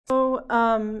So,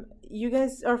 you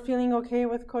guys are feeling okay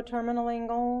with coterminal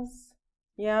angles?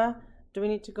 Yeah? Do we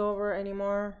need to go over any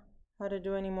more, how to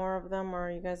do any more of them, or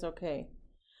are you guys okay?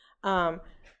 But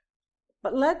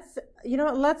let's,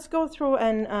 let's go through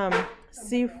and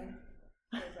see if,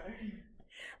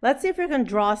 let's see if we can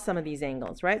draw some of these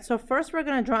angles, right? So first we're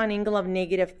going to draw an angle of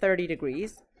negative 30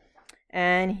 degrees.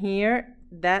 And here,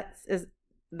 that is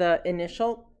the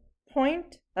initial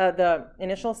point, the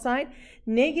initial side.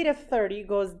 Negative 30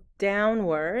 goes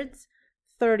downwards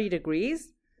 30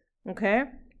 degrees, okay?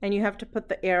 And you have to put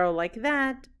the arrow like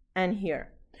that and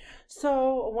here.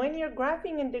 So when you're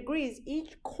graphing in degrees,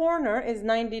 each corner is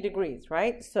 90 degrees,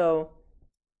 right? So,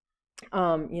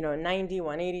 90,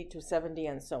 180, 270,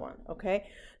 and so on, okay?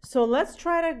 So let's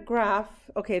try to graph,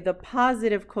 okay, the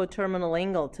positive coterminal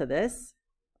angle to this.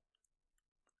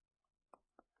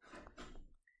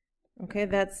 Okay,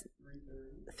 that's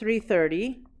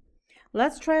 330.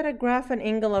 Let's try to graph an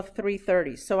angle of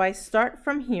 330. So I start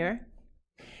from here,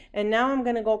 and now I'm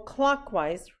going to go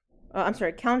clockwise.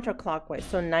 Counterclockwise.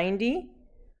 So 90,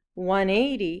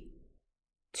 180,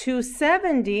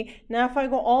 270. Now if I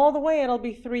go all the way, it'll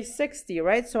be 360,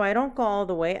 right? So I don't go all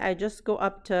the way. I just go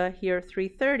up to here,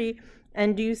 330.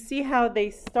 And do you see how they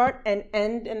start and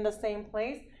end in the same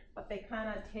place? But they kind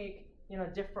of take,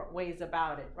 different ways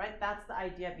about it, right? That's the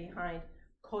idea behind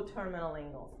coterminal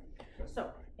angles.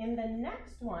 So in the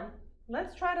next one,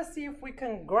 let's try to see if we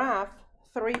can graph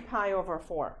 3 pi over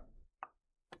 4.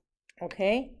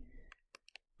 Okay?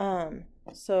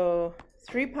 So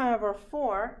 3 pi over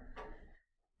 4.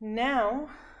 Now,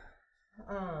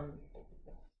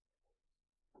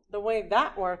 the way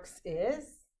that works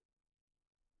is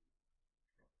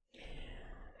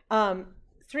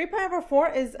 3 pi over 4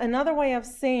 is another way of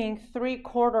saying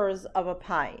 3/4 of a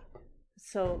pi.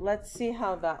 So let's see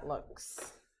how that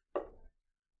looks.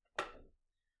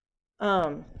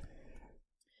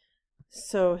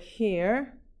 So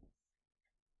here,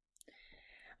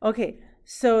 okay,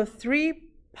 so 3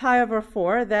 pi over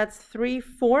 4, that's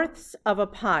 3/4 of a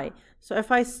pi. So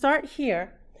if I start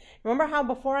here, remember how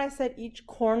before I said each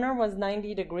corner was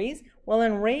 90 degrees? Well,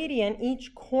 in radian,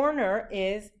 each corner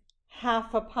is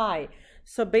half a pi.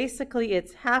 So basically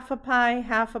it's half a pi,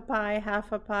 half a pi,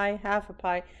 half a pi, half a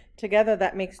pi. Together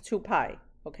that makes 2 pi,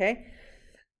 okay?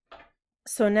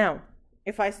 So now,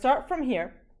 if I start from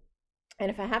here, and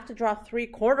if I have to draw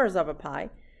 3/4 of a pi,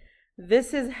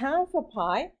 this is half a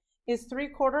pi. Is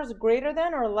 3/4 greater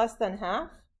than or less than half?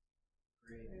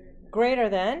 Greater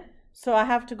than. So I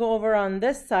have to go over on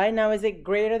this side. Now is it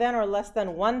greater than or less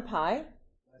than 1 pi?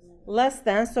 Less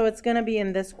than, so it's going to be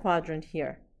in this quadrant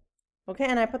here. Okay,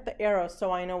 and I put the arrow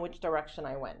so I know which direction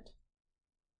I went.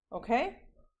 Okay?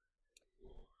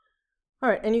 All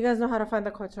right, and you guys know how to find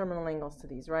the coterminal angles to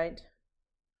these, right?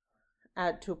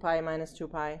 Add 2 pi minus 2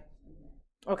 pi.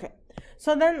 Okay,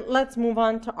 so then let's move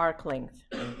on to arc length.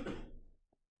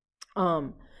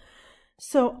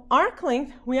 So arc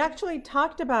length, we actually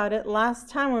talked about it last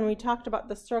time when we talked about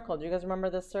the circle. Do you guys remember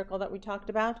the circle that we talked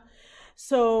about?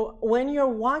 So when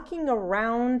you're walking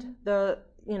around the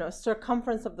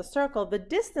circumference of the circle, the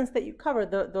distance that you cover,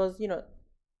 those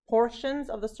portions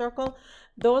of the circle,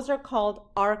 those are called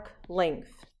arc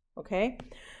length. Okay,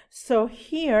 so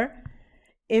here,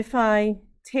 if I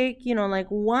take like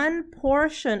one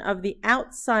portion of the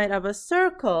outside of a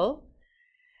circle,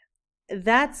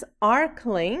 that's arc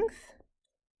length,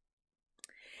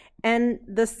 and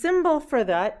the symbol for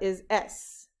that is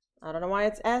S. I don't know why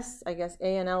it's S. I guess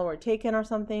A and L were taken or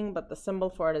something, but the symbol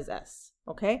for it is S.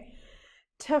 Okay,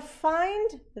 to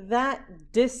find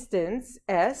that distance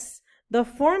S, the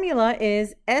formula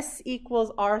is S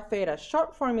equals R theta.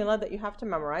 Short formula that you have to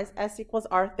memorize, S equals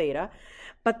R theta.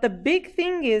 But the big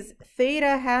thing is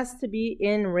theta has to be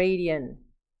in radian.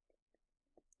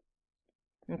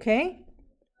 Okay?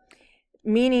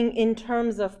 Meaning in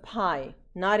terms of pi,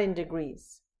 not in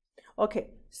degrees. Okay,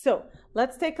 so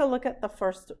let's take a look at the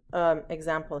first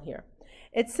example here.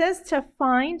 It says to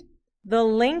find the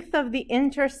length of the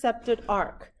intercepted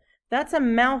arc. That's a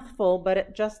mouthful, but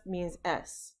it just means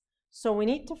S. So we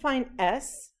need to find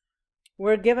S.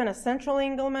 We're given a central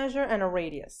angle measure and a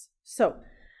radius. So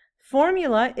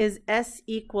formula is S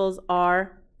equals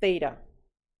R theta.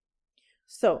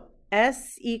 So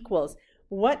S equals,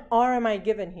 what R am I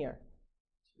given here?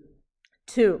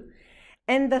 2.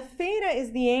 And the theta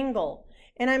is the angle.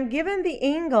 And I'm given the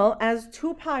angle as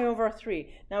 2 pi over 3.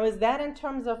 Now is that in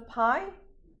terms of pi?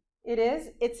 It is.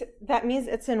 That means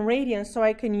it's in radians, so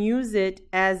I can use it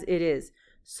as it is.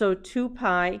 So 2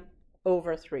 pi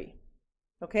over 3.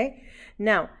 Okay?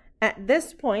 Now, at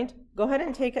this point, go ahead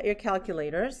and take out your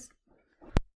calculators.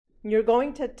 You're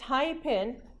going to type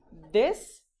in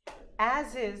this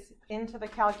as is into the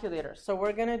calculator. So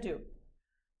we're going to do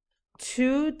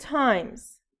 2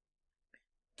 times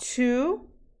 2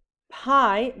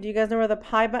 pi. Do you guys know where the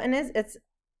pi button is? It's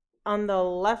on the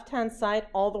left-hand side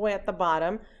all the way at the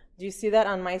bottom. Do you see that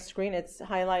on my screen? It's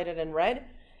highlighted in red.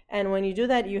 And when you do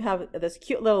that, you have this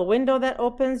cute little window that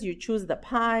opens. You choose the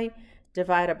pi,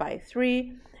 divided by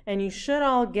 3, and you should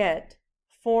all get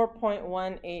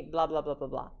 4.18 blah, blah, blah, blah,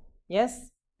 blah. Yes?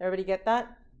 Everybody get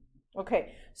that?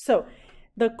 Okay, so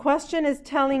the question is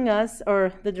telling us,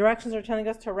 or the directions are telling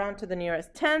us to round to the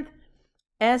nearest tenth.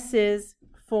 S is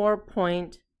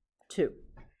 4.2.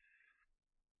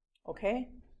 Okay?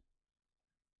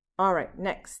 All right,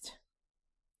 next.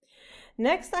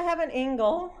 Next, I have an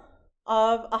angle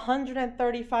of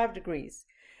 135 degrees.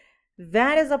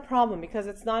 That is a problem because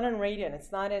it's not in radian.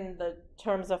 It's not in the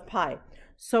terms of pi.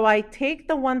 So I take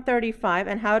the 135,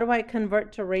 and how do I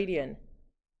convert to radian?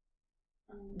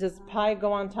 Does pi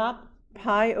go on top?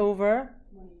 Pi over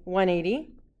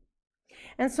 180.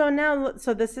 And so now,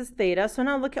 so this is theta. So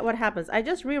now look at what happens. I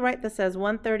just rewrite this as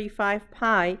 135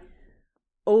 pi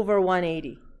over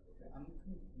 180.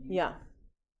 Yeah.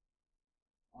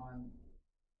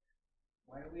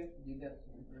 Why do we have to do that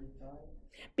 135?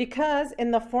 Because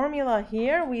in the formula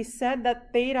here, we said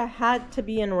that theta had to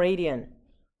be in radian.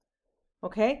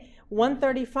 Okay?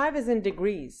 135 is in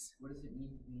degrees. What does it mean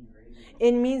to be in radian?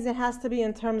 It means it has to be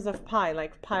in terms of pi,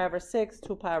 like pi over 6,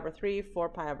 2 pi over 3, 4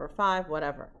 pi over 5,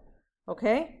 whatever.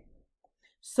 Okay?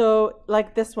 So,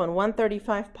 like this one,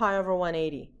 135 pi over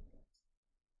 180.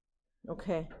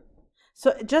 Okay?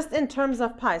 So, just in terms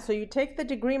of pi. So, you take the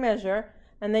degree measure,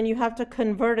 and then you have to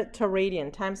convert it to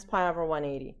radian, times pi over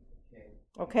 180.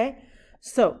 Okay?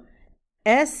 So,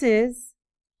 S is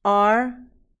r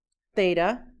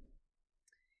theta.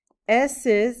 S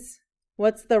is,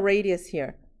 what's the radius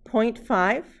here?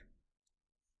 0.5.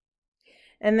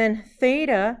 And then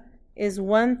theta is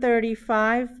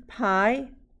 135 pi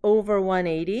over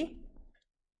 180.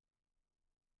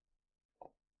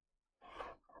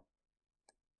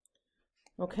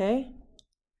 Okay?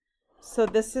 So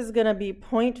this is going to be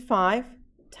 0.5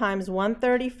 times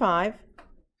 135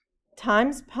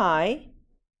 times pi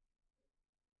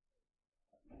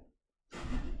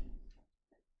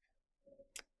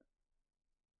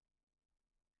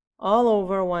all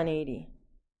over 180.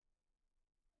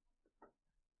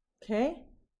 Okay?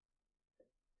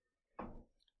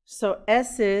 So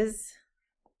S is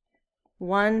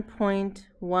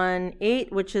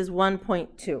 1.18, which is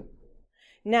 1.2.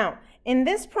 Now, in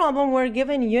this problem, we're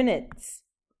given units.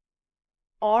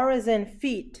 R is in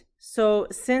feet. So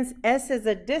since S is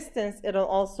a distance, it'll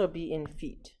also be in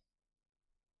feet.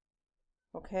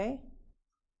 Okay?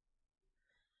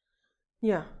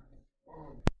 Yeah.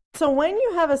 So when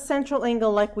you have a central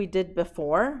angle like we did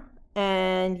before,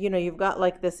 and you've got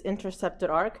like this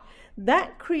intercepted arc,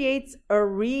 that creates a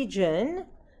region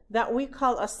that we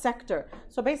call a sector.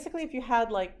 So basically, if you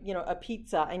had like, a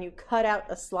pizza and you cut out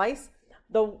a slice,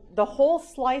 the whole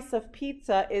slice of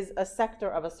pizza is a sector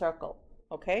of a circle.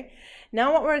 Okay?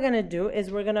 Now what we're going to do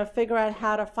is we're going to figure out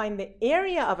how to find the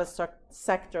area of a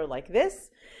sector like this.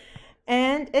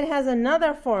 And it has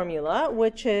another formula,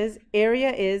 which is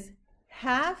area is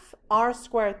half r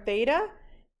squared theta,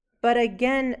 but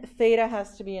again, theta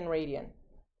has to be in radian.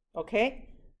 Okay?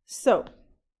 So,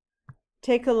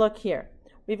 take a look here.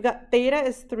 We've got theta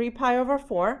is 3 pi over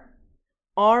 4,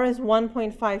 r is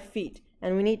 1.5 feet,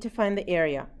 and we need to find the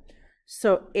area.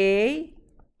 So, A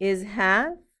is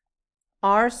half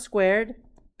r squared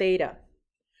theta.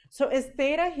 So, is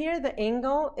theta here the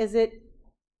angle? Is it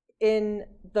in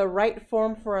the right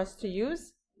form for us to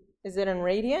use? Is it in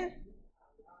radian?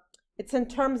 It's in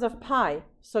terms of pi,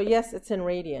 so yes, it's in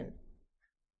radian.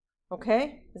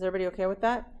 Okay? Is everybody okay with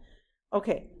that?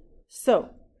 Okay,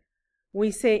 so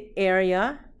we say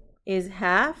area is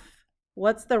half.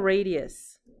 What's the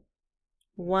radius?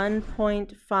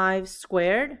 1.5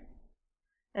 squared.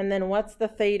 And then what's the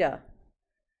theta?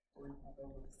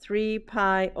 3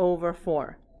 pi over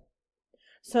 4.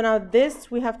 So now this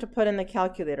we have to put in the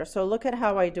calculator. So look at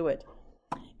how I do it.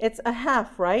 It's a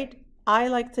half, right? I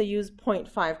like to use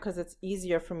 0.5 because it's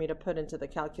easier for me to put into the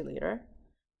calculator.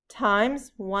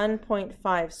 Times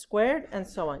 1.5 squared and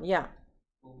so on. Yeah.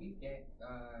 Will we get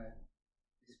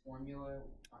this formula?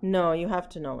 No, you have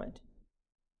to know it.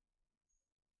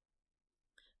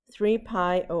 3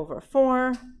 pi over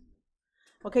 4.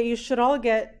 Okay, you should all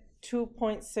get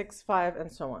 2.65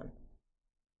 and so on.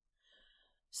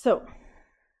 So,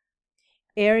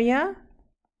 area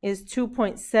is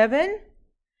 2.7.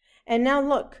 And now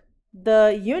look,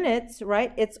 the units,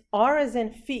 right, it's r is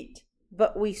in feet,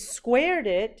 but we squared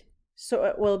it, so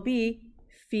it will be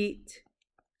feet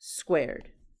squared.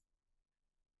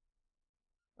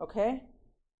 Okay?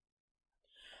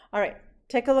 All right,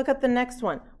 take a look at the next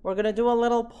one. We're going to do a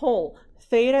little poll.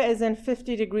 Theta is in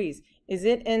 50 degrees. Is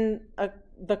it in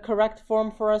the correct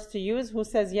form for us to use? Who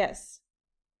says yes?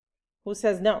 Who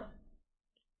says no?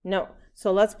 No.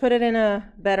 So let's put it in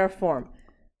a better form.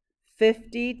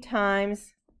 50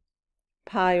 times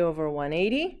pi over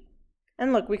 180.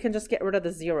 And look, we can just get rid of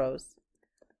the zeros.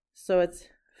 So it's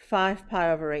 5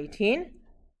 pi over 18.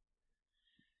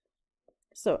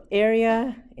 So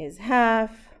area is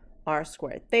half r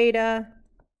squared theta,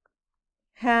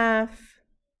 half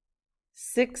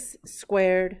 6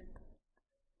 squared.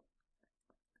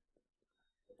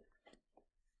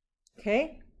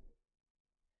 Okay?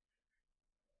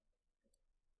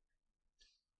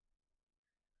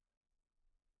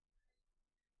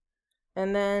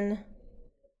 And then,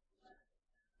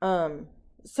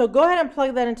 so go ahead and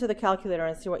plug that into the calculator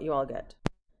and see what you all get.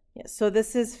 Yeah, so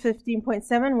this is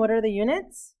 15.7. What are the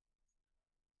units?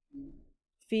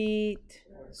 Feet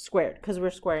squared, because we're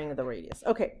squaring the radius.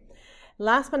 Okay,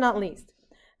 last but not least,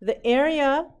 the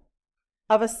area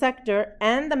of a sector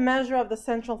and the measure of the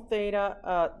central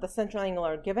theta, the central angle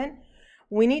are given.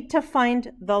 We need to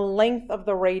find the length of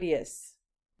the radius.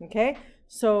 Okay,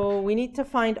 so we need to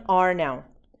find r now.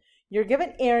 You're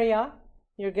given area,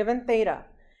 you're given theta.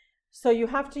 So you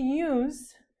have to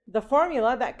use the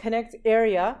formula that connects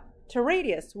area to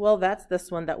radius. Well, that's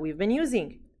this one that we've been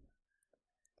using.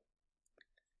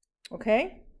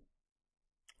 Okay?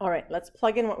 All right, let's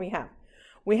plug in what we have.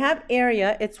 We have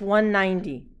area, it's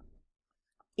 190,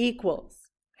 equals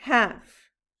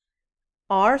half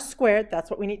r squared, that's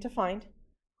what we need to find.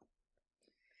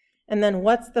 And then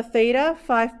what's the theta?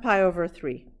 5 pi over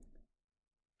 3.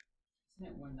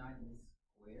 Isn't it 190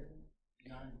 squared?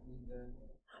 Not include the...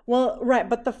 Well, right,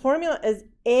 but the formula is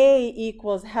a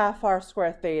equals half r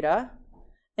squared theta,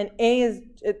 and a is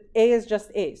just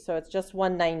a, so it's just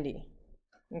 190.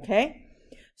 Okay,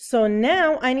 so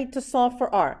now I need to solve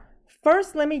for r.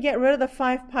 First, let me get rid of the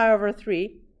 5 pi over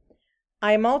 3.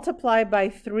 I multiply by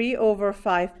 3 over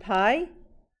 5 pi,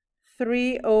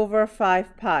 3 over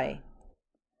 5 pi.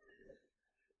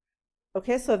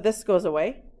 Okay, so this goes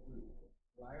away.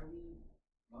 Why are we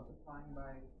multiplying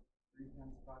by 3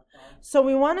 times 5 pi? So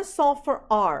we want to solve for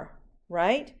r,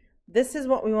 right? This is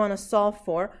what we want to solve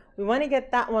for. We want to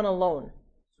get that one alone.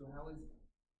 So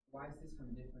why is this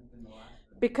one different than the last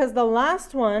one? Because the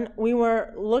last one, we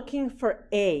were looking for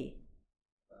a.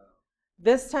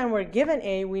 This time we're given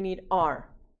a, we need r.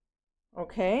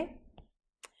 Okay?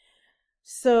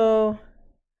 So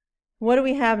what do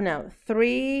we have now?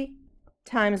 3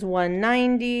 times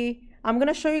 190. I'm going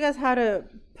to show you guys how to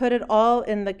put it all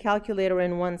in the calculator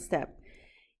in one step.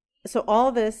 So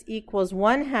all this equals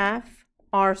 1/2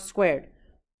 r squared.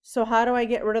 So how do I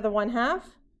get rid of the 1/2?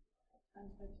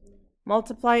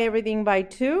 Multiply everything by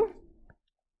 2.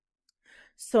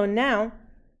 So now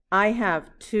I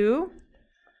have 2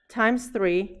 times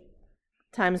 3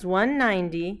 times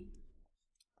 190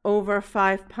 over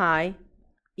 5 pi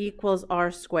equals r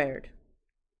squared.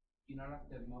 You don't have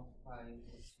to multiply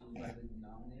this 2 by the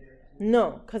denominator?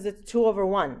 No, because it's 2 over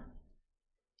 1.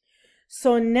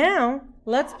 So now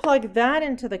let's plug that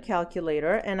into the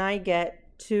calculator, and I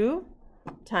get 2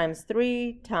 times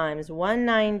 3 times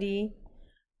 190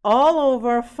 all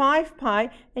over 5 pi.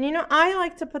 And you know, I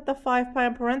like to put the 5 pi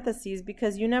in parentheses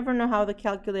because you never know how the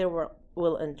calculator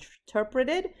will interpret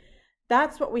it.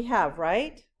 That's what we have,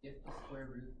 right? You have to square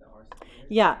root the r squared?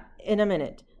 Yeah, in a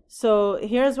minute. So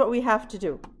here's what we have to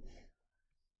do.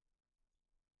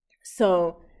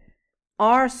 So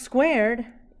r squared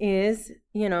is,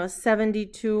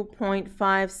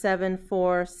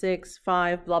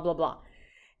 72.57465, blah, blah, blah.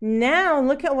 Now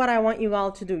look at what I want you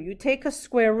all to do. You take a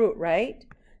square root, right,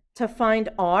 to find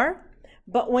r.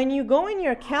 But when you go in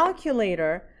your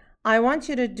calculator, I want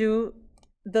you to do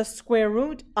the square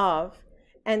root of,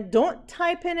 and don't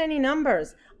type in any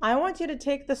numbers. I want you to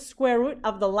take the square root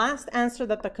of the last answer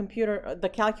that the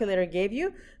calculator gave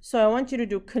you. So I want you to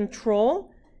do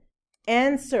Control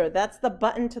Answer. That's the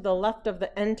button to the left of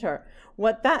the enter.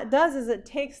 What that does is it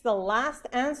takes the last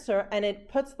answer and it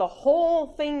puts the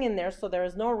whole thing in there so there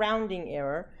is no rounding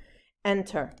error.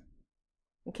 Enter.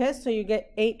 Okay, so you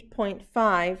get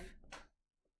 8.5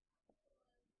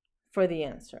 for the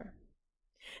answer.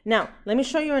 Now, let me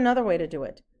show you another way to do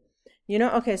it.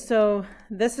 Okay, so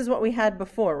this is what we had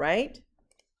before, right?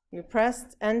 You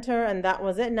pressed enter and that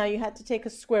was it. Now you had to take a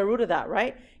square root of that,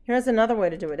 right? Here's another way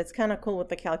to do it. It's kind of cool with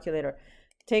the calculator.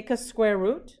 Take a square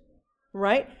root,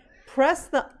 right? Press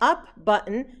the up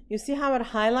button. You see how it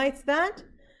highlights that?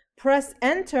 Press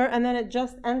enter and then it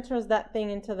just enters that thing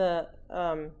into the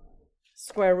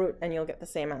square root and you'll get the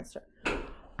same answer.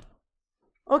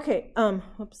 Okay,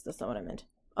 oops, that's not what I meant.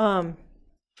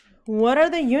 What are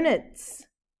the units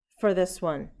for this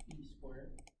one?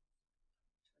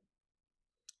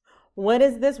 What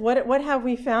is this? What have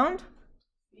we found?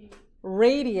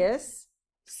 Radius,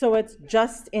 so it's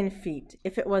just in feet.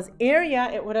 If it was area,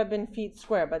 it would have been feet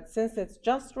square, but since it's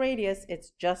just radius,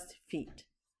 it's just feet.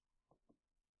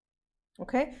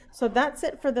 Okay, so that's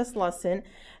it for this lesson.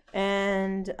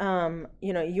 And,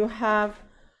 you know, you have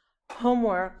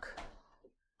homework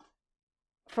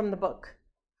from the book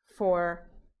for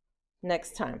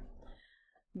next time.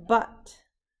 But,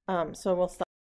 so we'll stop.